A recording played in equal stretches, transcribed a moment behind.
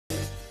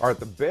All right,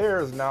 the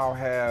Bears now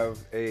have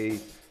a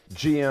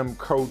GM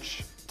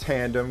coach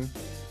tandem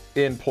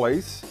in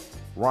place.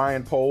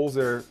 Ryan Poles,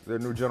 their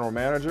new general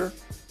manager,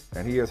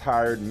 and he has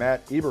hired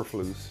Matt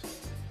Eberflus,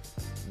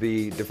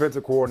 the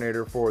defensive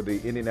coordinator for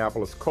the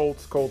Indianapolis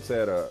Colts. Colts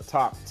had a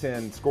top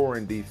 10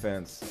 scoring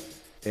defense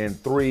in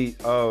 3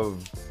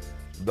 of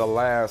the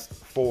last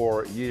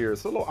 4 years.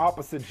 So a little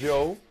opposite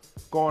Joe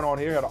going on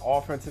here. Had an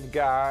offensive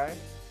guy.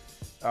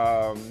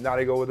 Now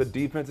they go with a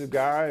defensive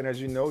guy, and as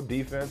you know,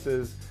 defense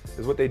is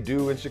what they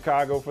do in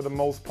Chicago for the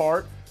most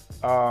part.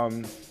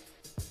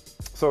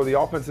 So the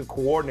offensive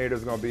coordinator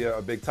is going to be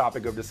a big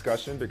topic of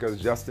discussion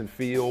because Justin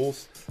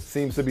Fields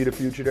seems to be the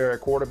future there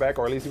at quarterback,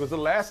 or at least he was the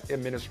last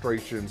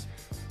administration's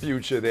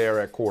future there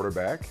at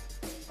quarterback.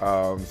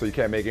 So you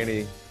can't make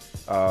any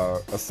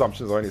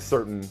assumptions or any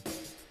certain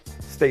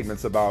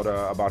statements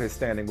about his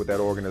standing with that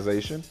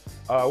organization.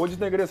 What do you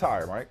think of this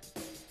hire, Mike?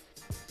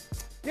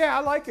 Yeah,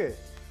 I like it.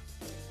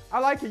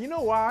 You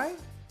know why?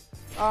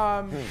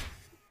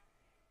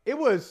 It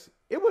was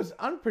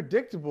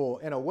unpredictable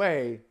in a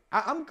way.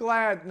 I'm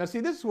glad. Now, see,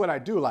 this is what I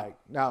do like.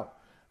 Now,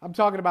 I'm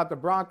talking about the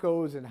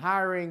Broncos and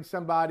hiring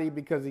somebody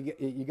because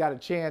you got a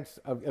chance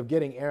of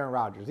getting Aaron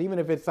Rodgers, even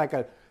if it's like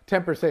a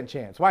 10%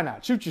 chance. Why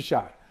not? Shoot your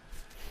shot.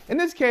 In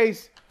this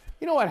case,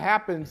 you know what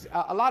happens?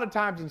 A lot of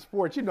times in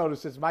sports, you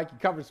notice this, Mike, you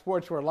covered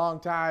sports for a long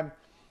time.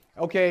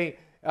 Okay,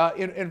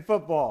 in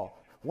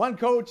football, one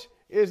coach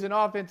is an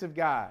offensive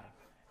guy.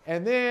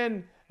 And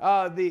then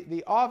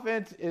the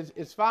offense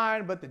is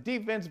fine, but the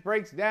defense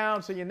breaks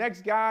down. So your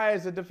next guy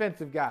is a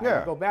defensive guy. Yeah.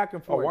 You go back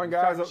and forth. One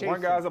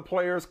guy's a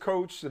player's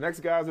coach. The next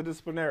guy's a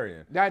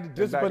disciplinarian. That's a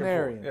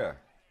disciplinarian. Yeah.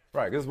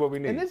 Right. This is what we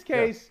need. In this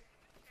case,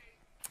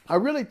 I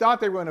really thought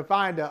they were going to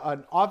find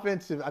an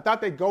offensive. I thought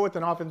they'd go with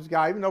an offensive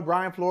guy, even though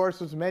Brian Flores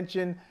was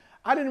mentioned.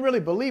 I didn't really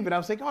believe it. I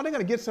was thinking, they're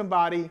going to get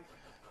somebody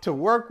to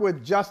work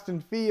with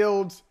Justin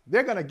Fields.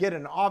 They're going to get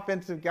an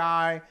offensive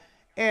guy,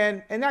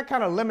 and that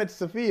kind of limits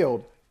the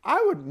field. I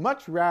would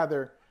much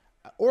rather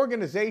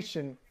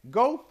organization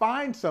go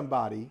find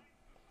somebody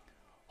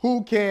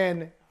who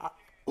can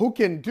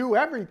do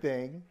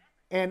everything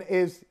and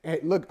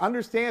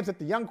understands that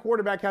the young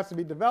quarterback has to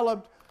be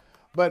developed,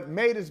 but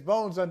made his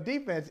bones on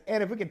defense.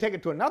 And if we can take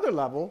it to another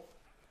level,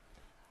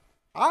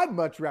 I'd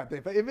much rather,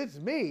 if it's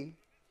me,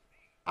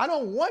 I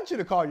don't want you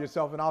to call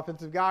yourself an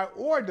offensive guy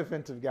or a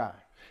defensive guy.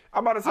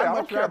 I'm about to say, I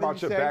don't care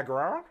about your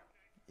background.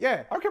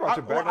 Yeah. I don't care about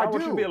your background. I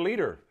want you to be a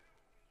leader.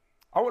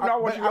 I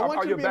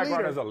want your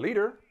background as a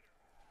leader.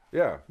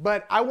 Yeah.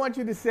 But I want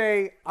you to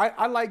say,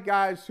 I like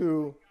guys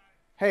who,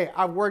 hey,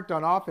 I've worked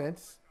on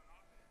offense.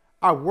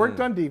 I worked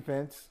on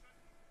defense.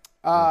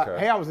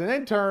 Okay. Hey, I was an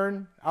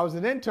intern.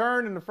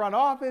 In the front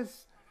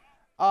office.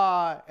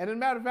 And as a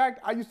matter of fact,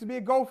 I used to be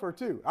a gopher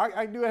too.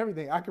 I can do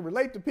everything. I can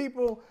relate to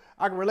people.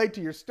 I can relate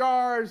to your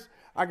stars.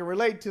 I can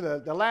relate to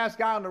the last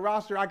guy on the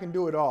roster. I can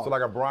do it all. So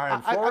like a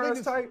Brian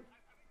Flores type?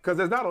 Because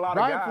there's not a lot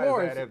of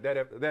guys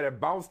that have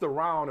bounced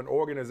around an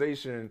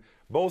organization,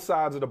 both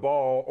sides of the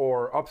ball,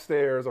 or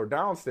upstairs or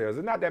downstairs.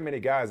 There's not that many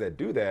guys that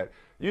do that.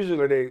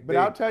 Usually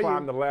they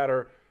climb the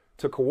ladder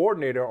to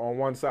coordinator on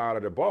one side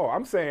of the ball.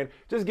 I'm saying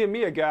just give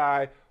me a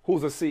guy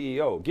who's a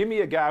CEO. Give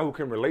me a guy who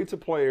can relate to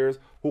players,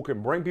 who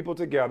can bring people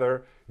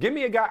together. Give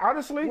me a guy,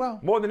 honestly,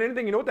 more than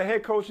anything, you know what the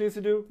head coach needs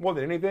to do? More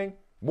than anything?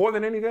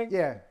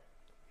 Yeah.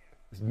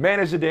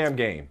 Manage the damn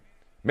game.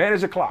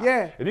 Manage the clock.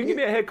 Yeah. If you give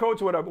me a head coach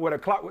with a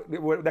clock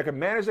that can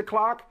manage the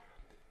clock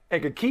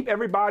and can keep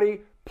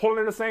everybody pulling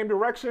in the same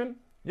direction,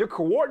 your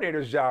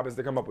coordinator's job is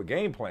to come up with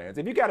game plans.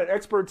 If you got an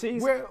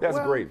expertise, that's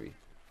gravy.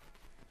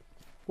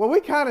 Well, we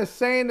kind of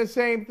saying the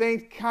same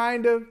things,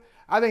 kind of.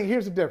 I think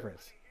here's the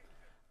difference.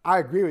 I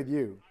agree with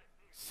you.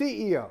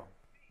 CEO.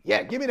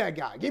 Yeah, give me that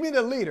guy. Give me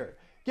the leader.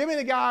 Give me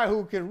the guy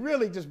who can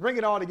really just bring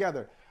it all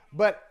together.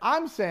 But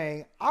I'm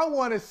saying I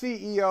want a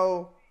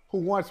CEO who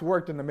once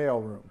worked in the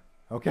mailroom.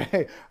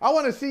 Okay, I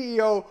want a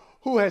CEO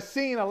who has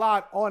seen a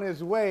lot on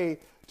his way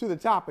to the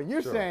top. And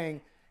you're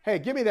saying, hey,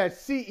 give me that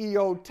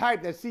CEO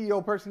type, that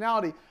CEO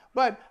personality.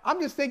 But I'm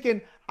just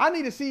thinking, I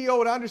need a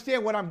CEO to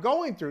understand what I'm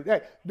going through,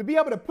 to be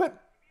able to put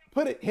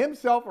it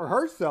himself or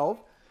herself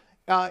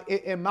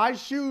in my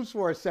shoes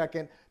for a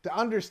second, to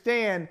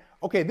understand,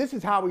 okay, this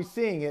is how he's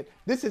seeing it,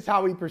 this is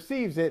how he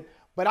perceives it,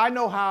 but I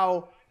know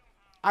how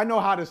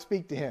to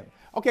speak to him.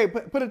 Okay,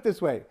 put it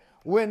this way.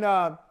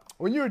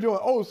 When you were doing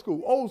old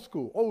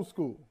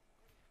school,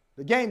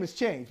 the game has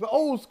changed, but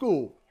old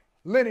school,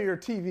 linear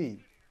TV.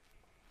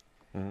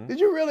 Mm-hmm.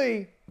 Did you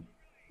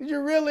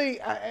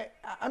really,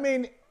 I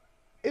mean,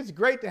 it's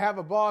great to have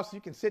a boss you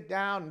can sit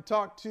down and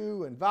talk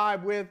to and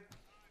vibe with,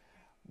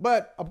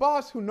 but a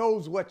boss who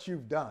knows what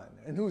you've done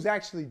and who's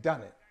actually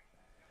done it.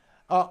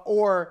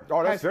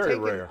 Has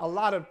taken rare. a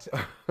lot of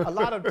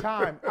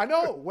time. I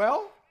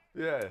know,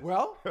 Yeah.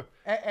 Well,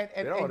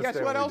 and guess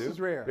what else is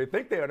rare? They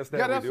think they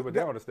understand what we do, but they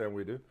don't understand what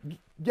we do.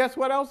 Guess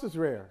what else is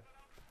rare?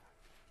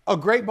 A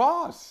great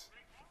boss.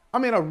 I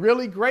mean, a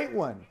really great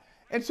one.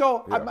 And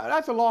so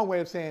that's a long way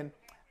of saying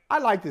I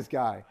like this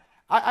guy.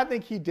 I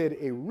think he did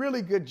a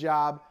really good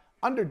job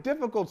under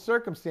difficult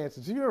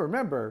circumstances. If you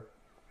remember,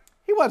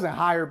 He wasn't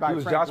hired by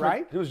Frank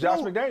Reich. He was Josh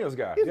McDaniels'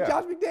 guy. He was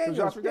Josh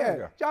McDaniels'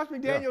 guy. Josh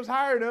McDaniels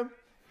hired him.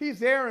 He's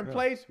there in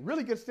place.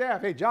 Really good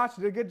staff. Hey, Josh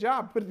did a good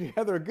job putting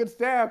together a good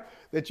staff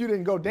that you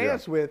didn't go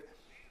dance with.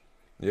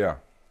 Yeah.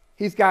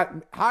 He's got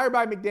hired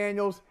by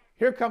McDaniels.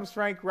 Here comes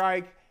Frank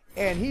Reich.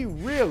 And he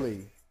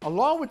really,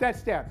 along with that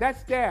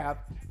staff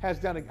has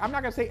done, I'm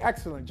not going to say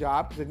excellent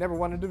job because they never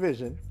won a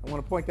division. I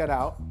want to point that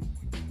out.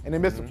 And they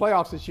missed the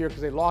playoffs this year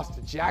because they lost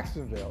to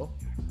Jacksonville.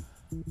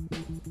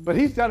 But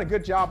he's done a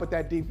good job with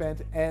that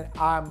defense, and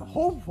I'm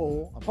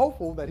hopeful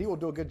that he will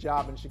do a good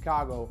job in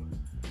Chicago,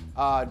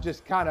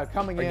 just kind of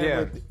coming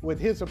in with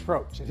his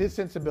approach and his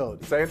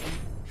sensibility.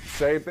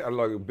 Same thing.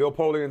 Look, Bill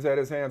Polian's had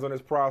his hands on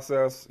this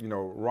process. You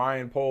know,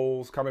 Ryan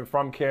Poles, coming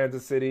from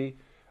Kansas City,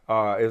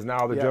 is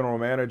now the general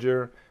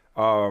manager.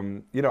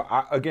 You know,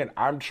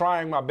 I'm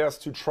trying my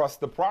best to trust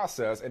the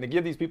process and to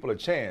give these people a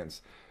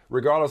chance,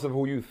 regardless of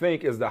who you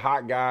think is the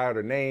hot guy or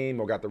the name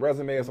or got the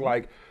resume. It's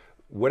like,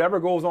 whatever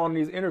goes on in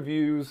these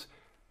interviews,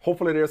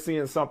 hopefully they're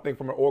seeing something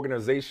from an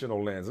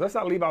organizational lens. Let's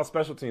not leave out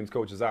special teams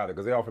coaches either,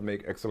 because they often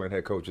make excellent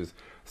head coaches.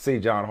 See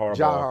John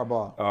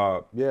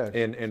Harbaugh.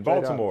 In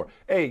Baltimore.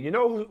 Hey, you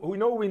know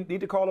who we need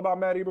to call about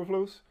Matt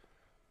Eberflus?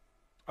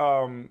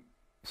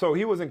 So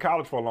he was in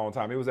college for a long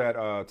time. He was at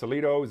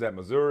Toledo. He was at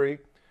Missouri.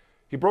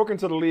 He broke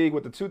into the league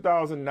with the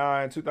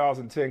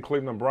 2009-2010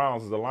 Cleveland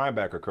Browns as a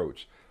linebacker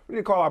coach. We need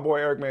to call our boy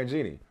Eric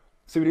Mangini.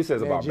 See what he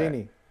says about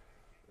Matt.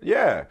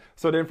 Yeah.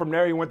 So then from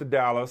there he went to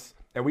Dallas,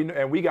 and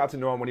we got to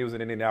know him when he was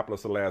in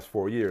Indianapolis the last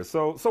 4 years.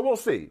 So we'll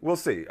see.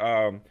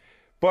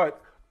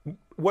 But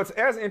what's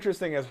as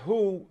interesting as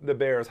who the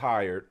Bears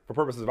hired, for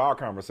purposes of our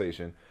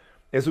conversation,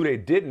 is who they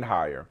didn't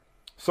hire.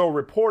 So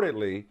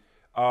reportedly,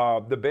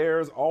 the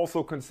Bears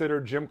also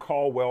considered Jim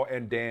Caldwell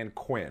and Dan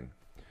Quinn.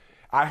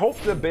 I hope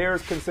the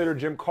Bears consider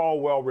Jim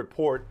Caldwell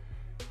report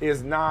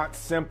is not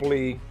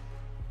simply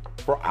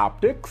for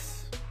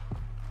optics.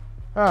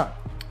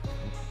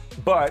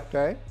 But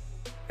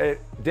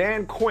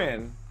Dan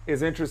Quinn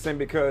is interesting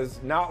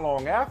because not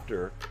long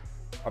after,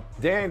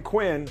 Dan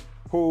Quinn,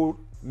 who,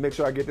 make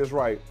sure I get this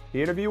right,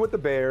 he interviewed with the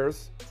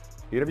Bears,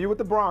 he interviewed with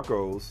the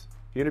Broncos,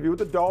 he interviewed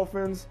with the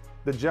Dolphins,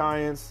 the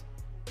Giants,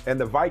 and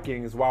the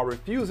Vikings while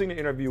refusing to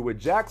interview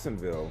with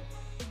Jacksonville.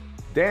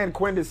 Dan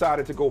Quinn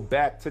decided to go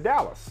back to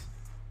Dallas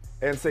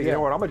and say, you know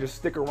what, I'm going to just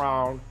stick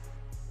around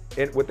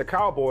with the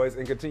Cowboys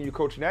and continue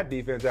coaching that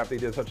defense after he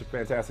did such a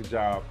fantastic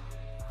job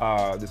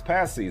this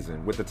past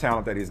season with the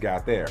talent that he's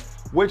got there,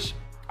 which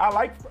I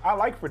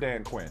like for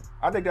Dan Quinn.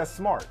 I think that's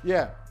smart.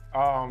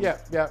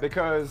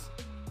 Because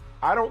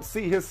I don't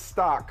see his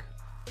stock,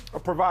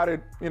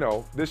 provided, you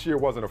know, this year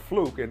wasn't a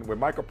fluke, and with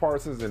Micah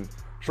Parsons and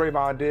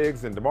Trayvon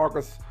Diggs and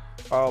DeMarcus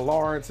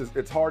Lawrence,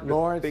 it's hard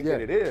to think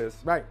that it is.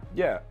 Right.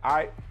 Yeah,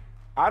 I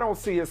don't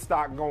see his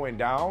stock going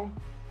down.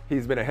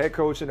 He's been a head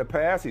coach in the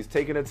past. He's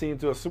taken a team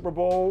to a Super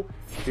Bowl.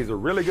 He's a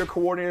really good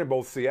coordinator in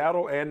both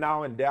Seattle and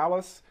now in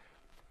Dallas.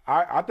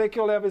 I think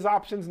he'll have his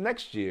options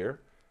next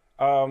year,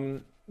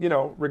 you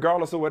know,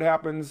 regardless of what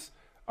happens,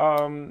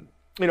 you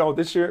know,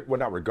 this year. Well,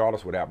 not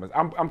regardless of what happens.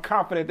 I'm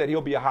confident that he'll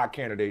be a hot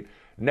candidate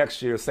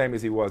next year, same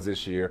as he was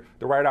this year.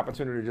 The right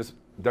opportunity just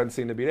doesn't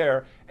seem to be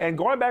there. And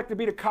going back to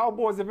be the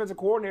Cowboys defensive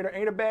coordinator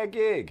ain't a bad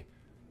gig.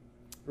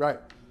 Right.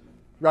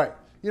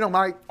 You know,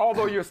 Mike.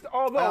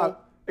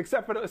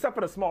 Except for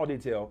the small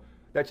detail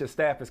that your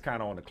staff is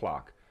kind of on the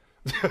clock.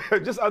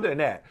 Just other than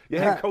that,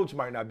 your head coach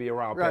might not be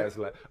around past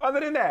that. Other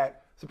than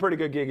that, it's a pretty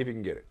good gig if you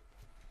can get it.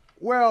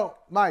 Well,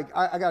 Mike,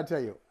 I got to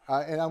tell you,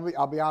 and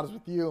I'll be honest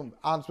with you, I'm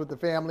honest with the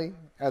family,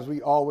 as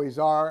we always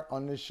are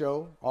on this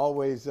show,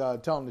 always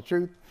telling the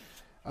truth,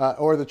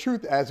 or the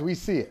truth as we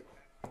see it.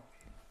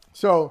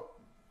 So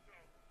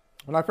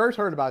when I first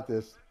heard about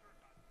this,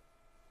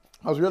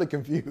 I was really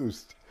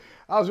confused.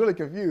 I was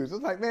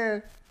like,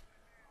 man,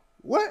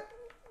 what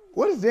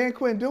is Dan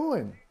Quinn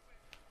doing?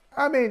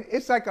 I mean,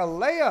 it's like a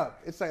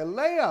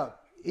layup.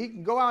 He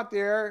can go out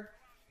there.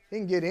 He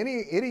can get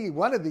any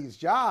one of these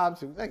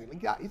jobs. He's going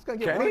to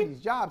get one of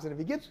these jobs, and if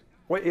he gets,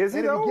 is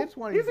he though?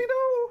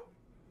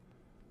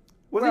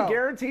 Was he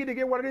guaranteed to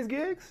get one of these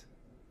gigs?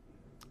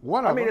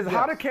 As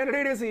hot a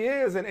candidate as he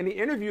is, and he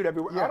interviewed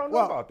everywhere. I don't know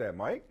about that,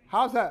 Mike.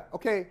 How's that?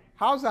 Okay,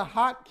 how's a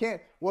hot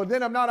candidate? Well,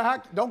 then I'm not a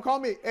hot. Don't call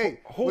me. Hey,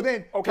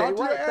 talk to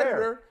your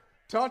editor.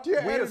 Talk to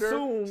your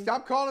editor.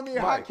 Stop calling me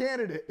a hot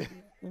candidate.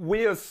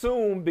 We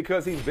assume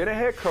because he's been a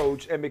head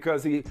coach and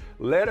because he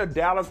led a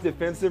Dallas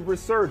defensive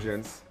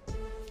resurgence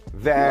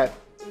that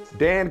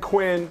Dan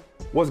Quinn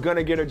was going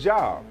to get a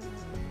job.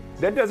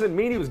 That doesn't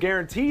mean he was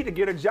guaranteed to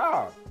get a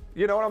job.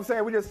 You know what I'm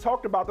saying? We just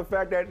talked about the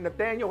fact that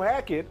Nathaniel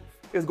Hackett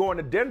is going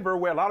to Denver,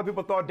 where a lot of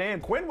people thought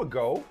Dan Quinn would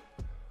go,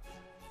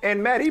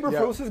 and Matt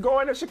Eberflus is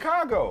going to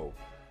Chicago.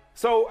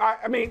 So,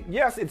 I mean,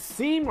 yes, it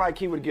seemed like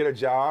he would get a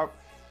job,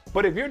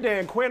 but if you're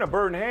Dan Quinn, a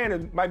bird in hand,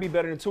 it might be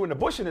better than two in the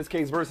bush in this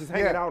case versus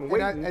hanging out and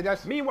waiting.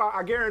 Meanwhile,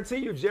 I guarantee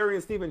you, Jerry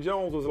and Stephen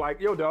Jones was like,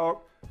 yo, dog,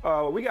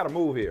 we got to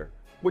move here.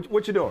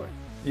 What you doing?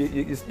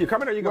 You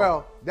coming or you going?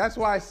 Well, that's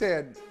why I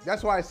said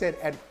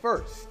at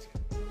first.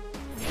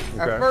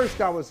 Okay. At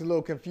first, I was a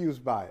little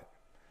confused by it.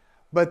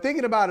 But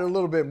thinking about it a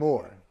little bit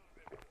more,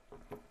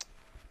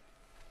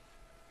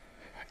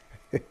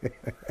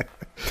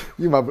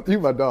 You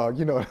my dog.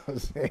 You know what I'm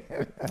saying.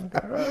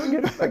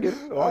 I get it.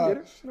 Oh, I get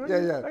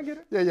it. I get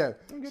it. Yeah.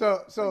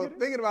 So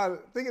thinking about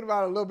it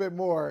a little bit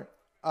more.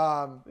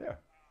 Yeah.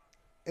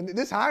 And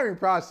this hiring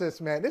process,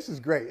 man, this is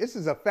great. This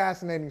is a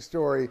fascinating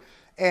story.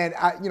 And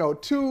I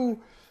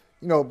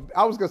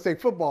was gonna say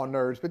football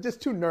nerds, but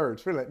just two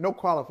nerds, really, no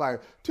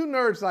qualifier. Two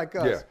nerds like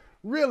us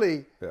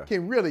really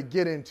can really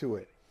get into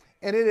it.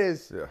 And it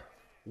is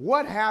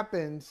what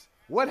happens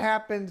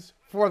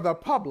for the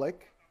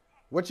public,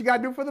 what you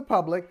gotta do for the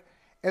public,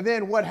 and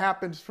then what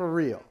happens for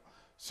real.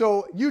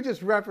 So you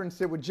just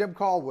referenced it with Jim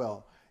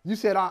Caldwell. You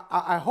said,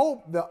 I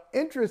hope the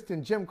interest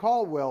in Jim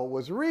Caldwell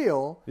was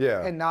real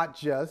and not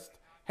just,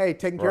 hey,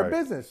 taking care of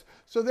business.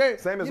 So they're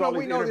same as all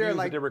these interviews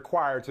that they're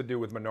required to do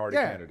with minority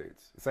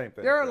candidates. Same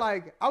thing. There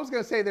are I was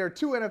gonna say there are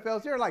two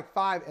NFLs. There are like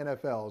 5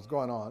 NFLs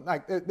going on.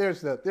 Like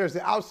there's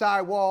the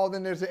outside wall,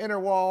 then there's the inner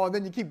wall, and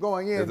then you keep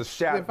going in. There's the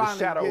shadow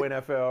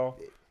NFL.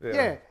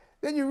 Yeah.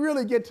 Then you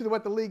really get to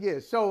what the league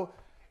is. So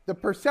the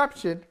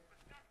perception,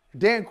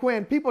 Dan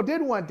Quinn, people did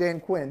want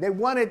Dan Quinn. They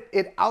wanted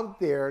it out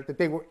there that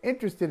they were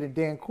interested in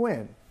Dan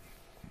Quinn.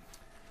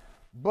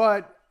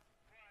 But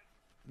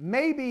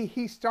maybe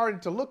he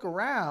started to look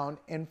around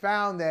and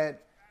found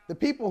that the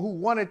people who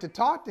wanted to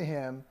talk to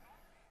him,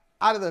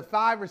 out of the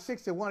 5 or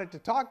 6 that wanted to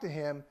talk to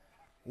him,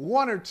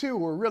 1 or 2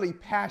 were really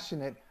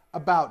passionate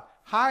about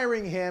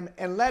hiring him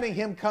and letting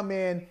him come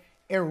in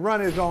and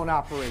run his own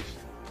operation.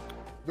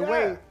 The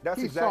way that's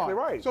he exactly saw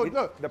it. right. So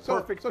look, the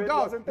perfect fit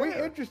dog, wasn't there.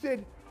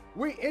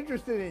 we're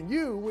interested in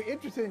you. We're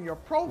interested in your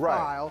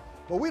profile,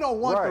 but we don't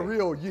want the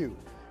real you.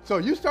 So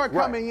you start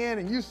coming in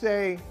and you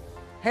say,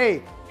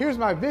 hey, here's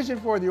my vision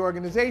for the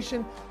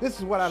organization. This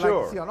is what I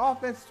like to see on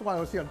offense. This is what I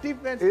want to see on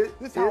defense.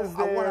 This is how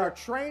I want our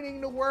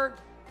training to work.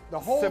 The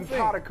whole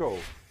simpatico.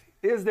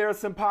 Is there a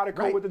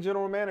simpatico with the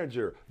general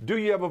manager? Do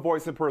you have a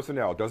voice in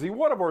personnel? Does he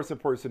want a voice in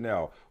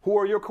personnel? Who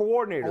are your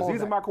coordinators?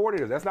 These are my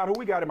coordinators. That's not who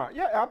we got in mind.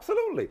 Yeah,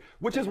 absolutely.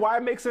 Which is why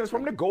it makes sense for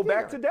him to go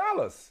back to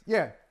Dallas.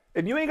 Yeah.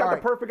 If you ain't got the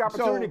perfect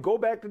opportunity, go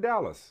back to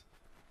Dallas.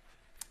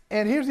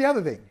 And here's the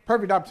other thing,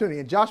 perfect opportunity.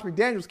 And Josh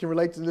McDaniels can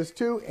relate to this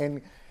too.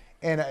 And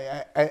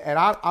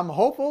I'm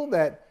hopeful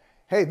that,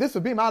 hey, this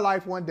will be my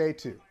life one day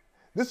too.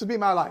 This will be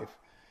my life.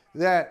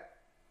 That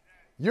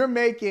you're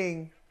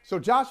making. So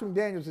Josh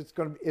McDaniels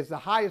is the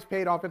highest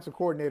paid offensive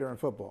coordinator in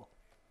football.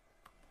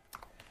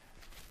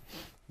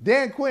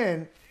 Dan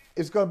Quinn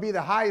is going to be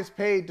the highest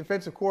paid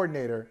defensive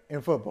coordinator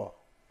in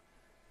football.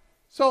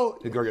 So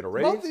he's going to get a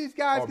raise? Both of these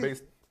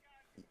guys.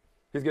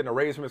 He's getting a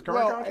raise from his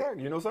current contract?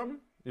 You know something?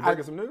 You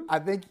breaking some news? I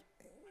think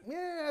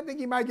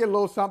he might get a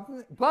little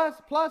something.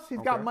 Plus he's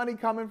got money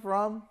coming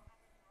from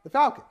the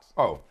Falcons.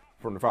 Oh,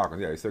 from the Falcons.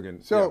 Yeah, he's still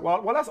getting. So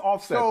well, that's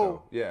offset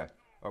though. Yeah.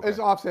 Okay. It's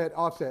offset.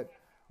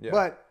 Yeah,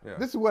 but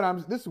this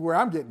is where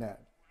I'm getting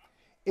at.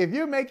 If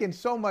you're making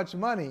so much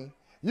money,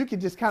 you can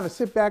just kind of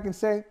sit back and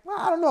say, well,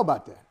 I don't know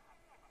about that.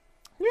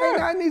 Yeah. Hey,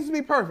 that needs to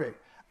be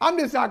perfect. I'm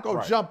just not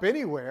going to jump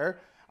anywhere.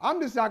 I'm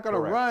just not going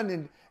to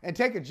run and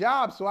take a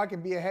job so I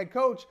can be a head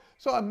coach.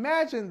 So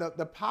imagine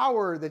the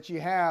power that you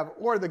have,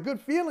 or the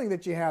good feeling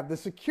that you have, the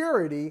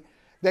security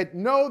that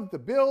know that the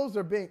bills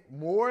are being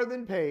more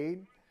than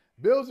paid.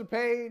 Bills are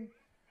paid.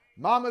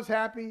 Mama's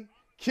happy.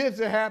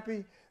 Kids are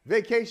happy.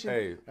 Vacation.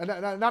 Hey, and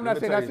I'm not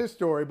saying that's his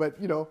story, but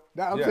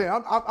I'm saying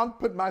I'm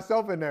putting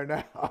myself in there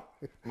now.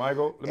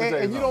 Michael, let me tell you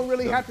and you don't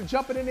really have to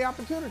jump at any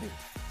opportunity.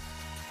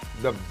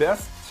 The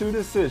best 2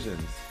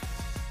 decisions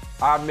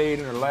I made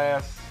in the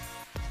last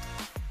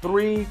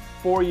 3-4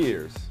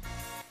 years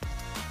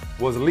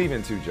was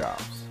leaving 2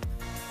 jobs.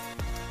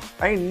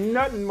 Ain't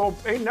nothing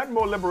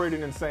more liberating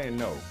than saying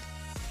no.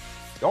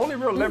 The only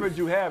real leverage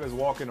you have is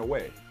walking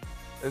away.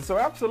 And so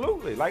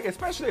absolutely,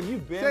 especially if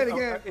you've been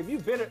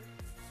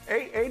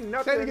ain't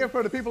nothing. Say it again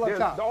for the people up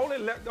top. The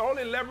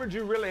only leverage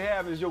you really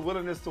have is your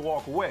willingness to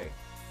walk away.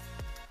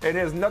 And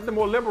there's nothing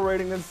more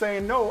liberating than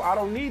saying, no, I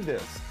don't need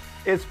this.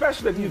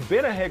 Especially if you've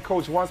been a head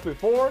coach once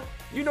before,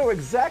 you know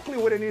exactly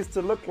what it needs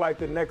to look like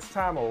the next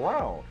time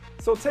around.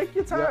 So take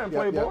your time,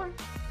 Playboy.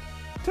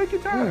 Take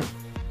your time.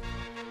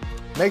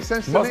 Makes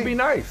sense to me. Must be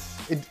nice.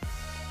 It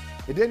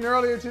didn't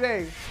earlier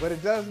today, but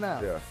it does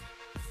now. Yeah.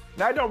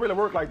 Now, it don't really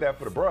work like that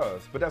for the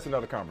bros, but that's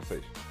another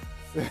conversation.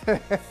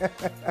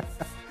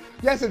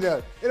 Yes, it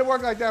does. It'll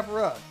work like that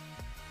for us.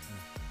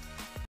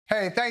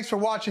 Hey, thanks for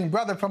watching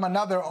Brother from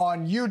Another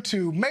on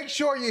YouTube. Make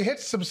sure you hit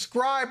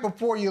subscribe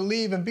before you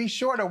leave, and be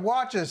sure to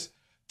watch us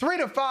 3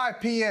 to 5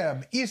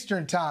 p.m.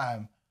 Eastern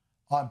Time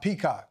on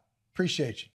Peacock. Appreciate you.